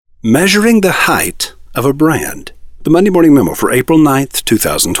Measuring the height of a brand. The Monday Morning Memo for April 9th,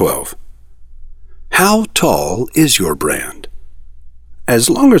 2012. How tall is your brand? As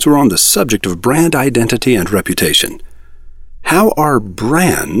long as we're on the subject of brand identity and reputation, how are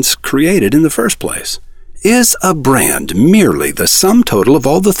brands created in the first place? Is a brand merely the sum total of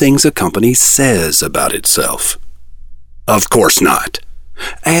all the things a company says about itself? Of course not.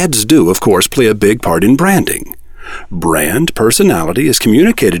 Ads do, of course, play a big part in branding. Brand personality is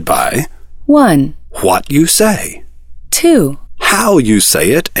communicated by 1. What you say, 2. how you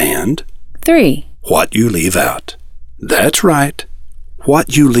say it, and 3. what you leave out. That's right.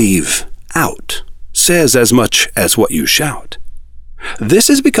 What you leave out says as much as what you shout. This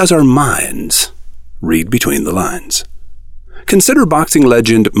is because our minds read between the lines. Consider boxing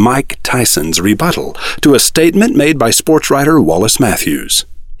legend Mike Tyson's rebuttal to a statement made by sports writer Wallace Matthews.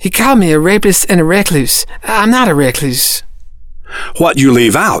 He called me a rapist and a recluse. I'm not a recluse. What you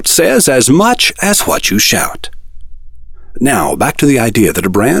leave out says as much as what you shout. Now, back to the idea that a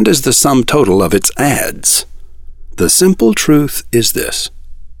brand is the sum total of its ads. The simple truth is this.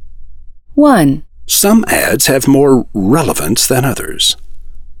 1. Some ads have more relevance than others.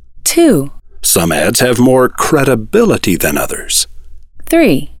 2. Some ads have more credibility than others.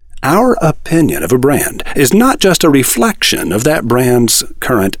 3. Our opinion of a brand is not just a reflection of that brand's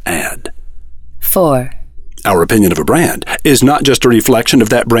current ad. 4. Our opinion of a brand is not just a reflection of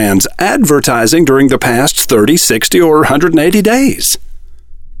that brand's advertising during the past 30, 60, or 180 days.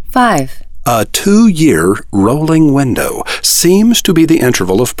 5. A 2-year rolling window seems to be the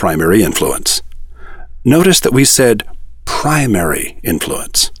interval of primary influence. Notice that we said primary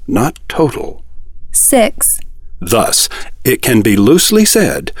influence, not total. 6. Thus, it can be loosely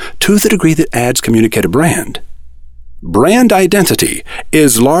said, to the degree that ads communicate a brand, brand identity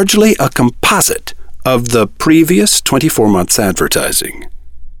is largely a composite of the previous 24 months' advertising.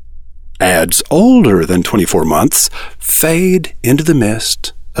 Ads older than 24 months fade into the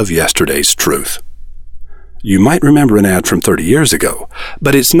mist of yesterday's truth. You might remember an ad from 30 years ago,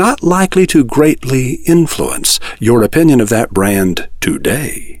 but it's not likely to greatly influence your opinion of that brand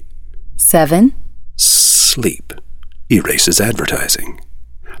today. 7. Sleep erases advertising.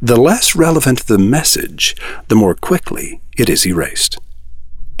 The less relevant the message, the more quickly it is erased.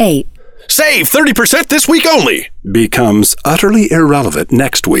 8. Save 30% this week only! Becomes utterly irrelevant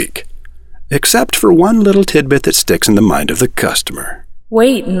next week, except for one little tidbit that sticks in the mind of the customer.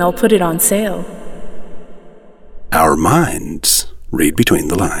 Wait, and they'll put it on sale. Our minds read between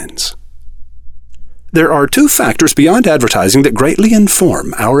the lines. There are 2 factors beyond advertising that greatly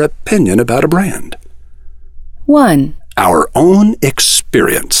inform our opinion about a brand. 1. Our own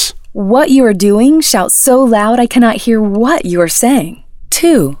experience. What you are doing shouts so loud I cannot hear what you are saying.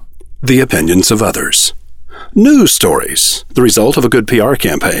 2. The opinions of others. News stories, the result of a good PR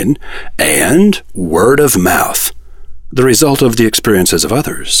campaign, and word of mouth, the result of the experiences of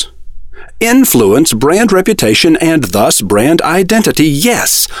others. Influence brand reputation and thus brand identity.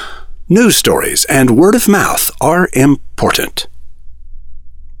 Yes, news stories and word of mouth are important.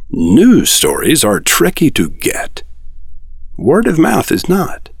 News stories are tricky to get. Word of mouth is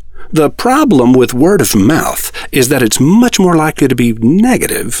not. The problem with word of mouth is that it's much more likely to be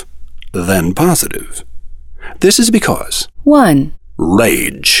negative than positive. This is because 1.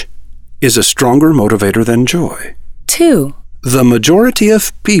 Rage is a stronger motivator than joy. 2. The majority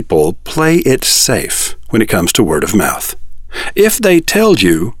of people play it safe when it comes to word of mouth. If they tell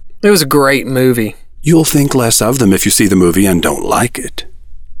you, It was a great movie. you'll think less of them if you see the movie and don't like it.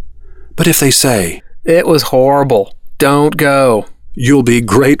 But if they say, It was horrible. Don't go. you'll be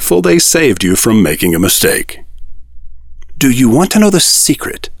grateful they saved you from making a mistake. Do you want to know the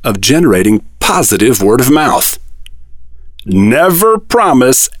secret of generating positive word of mouth? Never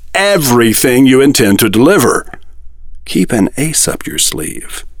promise everything you intend to deliver. Keep an ace up your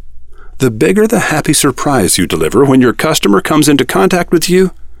sleeve. The bigger the happy surprise you deliver when your customer comes into contact with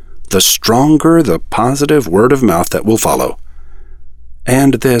you, the stronger the positive word of mouth that will follow.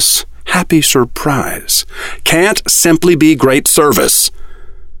 And this happy surprise can't simply be great service.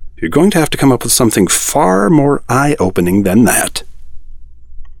 You're going to have to come up with something far more eye-opening than that.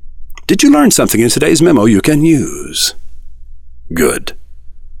 Did you learn something in today's memo you can use? Good.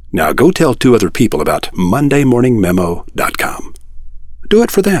 Now go tell 2 other people about MondayMorningMemo.com. Do it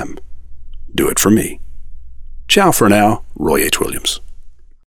for them. Do it for me. Ciao for now, Roy H. Williams.